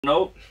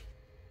Nope.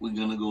 We're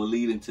gonna go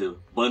lead into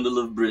Bundle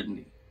of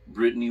Brittany.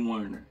 Brittany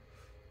Renner.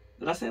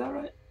 Did I say that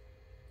right?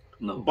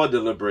 No.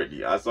 Bundle of Brittany.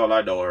 That's all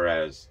I know her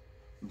as.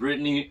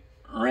 Brittany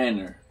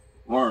Renner.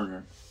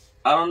 Werner.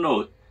 I don't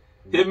know.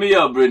 Hit me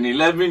up, Brittany.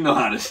 Let me know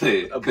how to say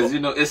it. Because, you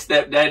know, it's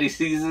stepdaddy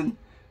season.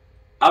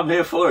 I'm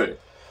here for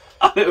it.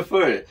 I'm here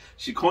for it.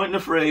 She coined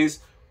the phrase.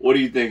 What do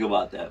you think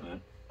about that,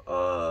 man?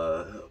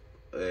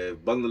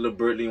 If Bundle of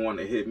Brittany want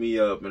to hit me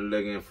up and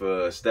looking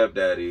for a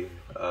stepdaddy,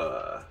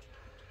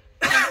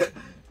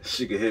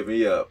 she can hit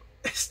me up.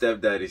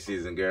 Stepdaddy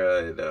season,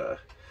 girl,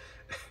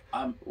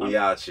 and we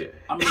out here.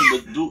 I mean,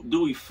 but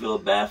do we feel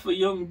bad for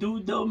young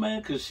dude though,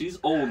 man? Because she's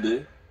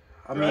older.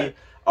 I mean,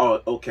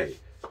 oh, okay.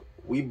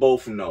 We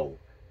both know,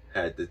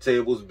 had the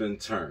tables been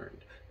turned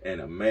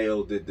and a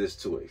male did this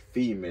to a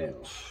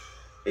female,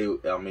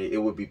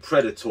 it would be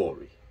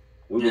predatory.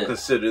 We would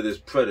consider this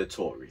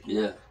predatory.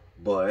 Yeah.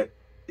 But,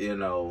 you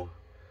know,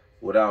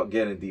 without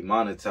getting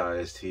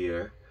demonetized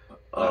here.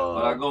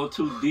 But I go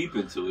too deep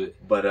into it.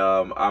 But,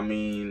 I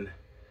mean,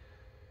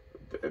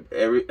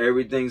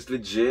 everything's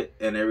legit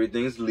and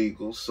everything's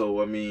legal.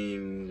 So, I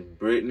mean,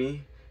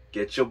 Brittany,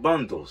 get your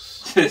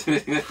bundles.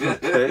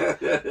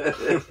 Okay?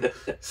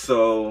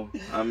 So,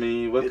 I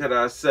mean, what could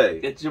I say?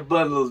 Get your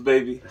bundles,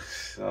 baby.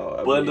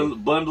 So,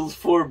 bundles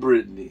for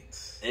Brittany.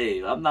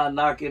 Hey, I'm not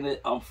knocking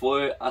it. I'm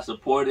for it. I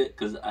support it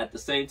because at the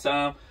same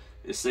time,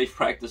 it's safe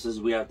practices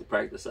we have to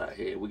practice out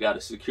here. We got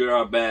to secure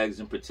our bags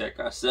and protect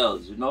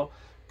ourselves, you know,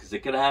 because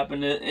it could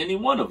happen to any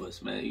one of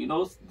us, man. You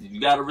know,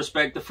 you got to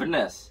respect the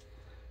finesse.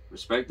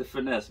 Respect the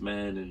finesse,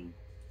 man. And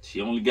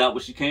she only got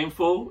what she came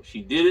for.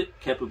 She did it,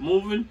 kept it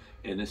moving,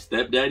 and it's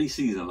stepdaddy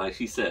season, like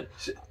she said.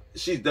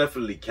 She's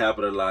definitely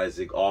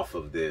capitalizing off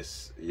of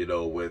this, you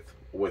know,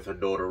 with her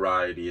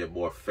notoriety and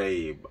more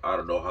fame. I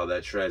don't know how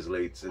that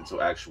translates into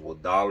actual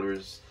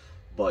dollars,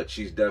 but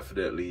she's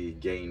definitely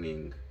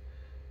gaining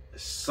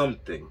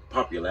something.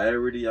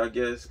 Popularity, I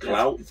guess.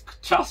 Clout. It's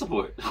child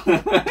support.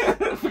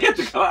 Forget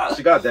the clout.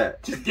 She got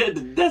that. Just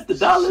that's the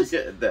dollars. She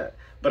getting that.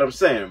 But I'm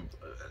saying,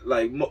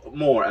 like,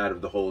 more out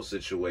of the whole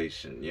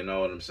situation. You know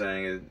what I'm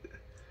saying?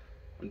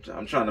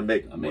 I'm trying to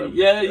make. I mean,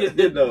 yeah.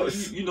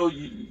 You know,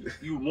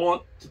 you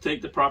want to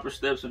take the proper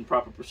steps and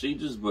proper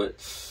procedures,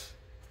 but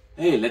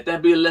hey, let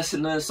that be a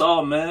lesson to us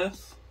all, man.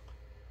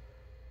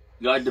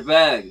 Guard the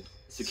bag.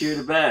 Secure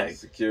the bag.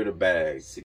 Secure the bag.